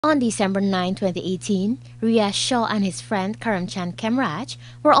On December 9, 2018, Riaz Shaw and his friend Karamchand Kemraj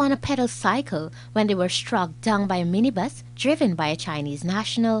were on a pedal cycle when they were struck down by a minibus driven by a Chinese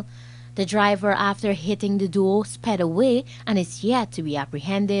national. The driver, after hitting the duo, sped away and is yet to be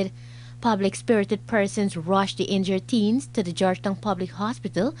apprehended. Public-spirited persons rushed the injured teens to the Georgetown Public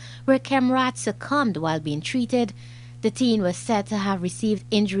Hospital, where Kemraj succumbed while being treated. The teen was said to have received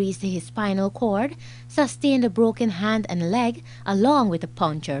injuries to his spinal cord, sustained a broken hand and leg, along with a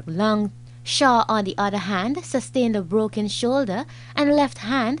punctured lung. Shaw, on the other hand, sustained a broken shoulder and left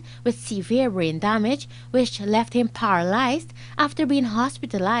hand with severe brain damage, which left him paralyzed after being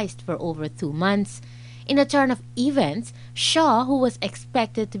hospitalized for over 2 months. In a turn of events, Shaw, who was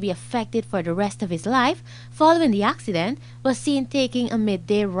expected to be affected for the rest of his life following the accident, was seen taking a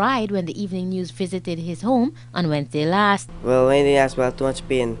midday ride when the evening news visited his home on Wednesday last. Well, when they asked about too much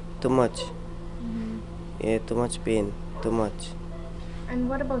pain, too much. Yeah, too much pain, too much. And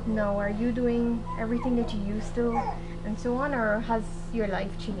what about now? Are you doing everything that you used to and so on, or has your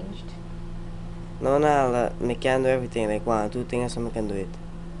life changed? No, I can do everything, like 1 or 2 things, so I can do it.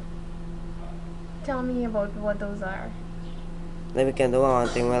 Tell me about what those are. Like we can do one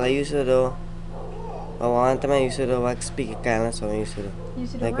thing, well I used to do, one time I used to do like speaker kind, so I used to do.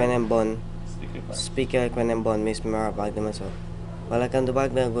 Like when I'm born, speaker like when I'm born makes me more back them myself. Well I can do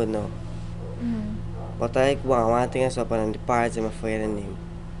back them good now. But I like one thing I saw and the parts I'm afraid of the name.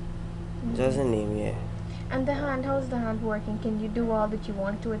 Just the name, yeah. And the hand, how's the hand working? Can you do all that you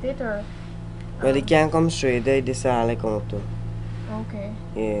want to with it, or? Well it can't come straight, this like come up to. Okay.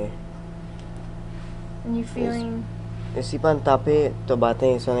 Yeah. And you feeling? You see pan tape to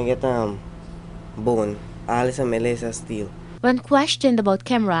button so I get bone. All is a melee steel. When questioned about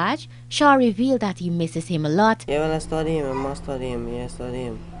Kemraj, Shaw revealed that he misses him a lot. Yeah, well I study him, I must study him, yeah, study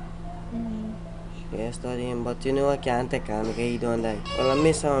him. Yeah, study him, but you know I can't take him because he don't die. Well I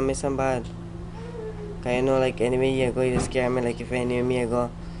miss him bad. Cause you know like anyway you go, you scare me, like if anyway me go,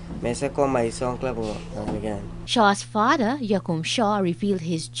 I say come by song club again. Shaw's father, Yakum Shaw, revealed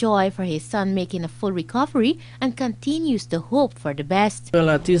his joy for his son making a full recovery and continues to hope for the best. Well,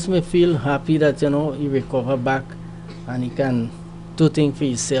 at least me feel happy that, he recover back and he can do things for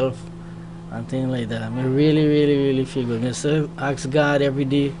himself and things like that. I really feel good. I still ask God every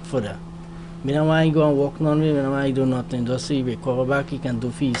day for that. I don't want to go and walk on me, I don't want to do nothing. Just so he recover back, he can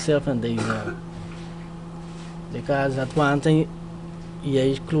do for himself and there is because at one time, yeah,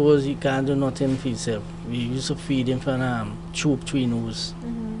 he's closed, he can't do nothing for himself. We used to feed him from tube through nose.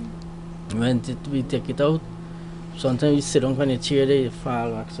 When we take it out, sometimes you sit down on the chair there, you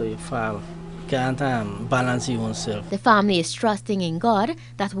fall back, so you fall. You can't balance your own self. The family is trusting in God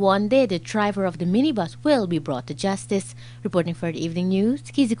that one day the driver of the minibus will be brought to justice. Reporting for the Evening News,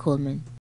 Kizzy Coleman.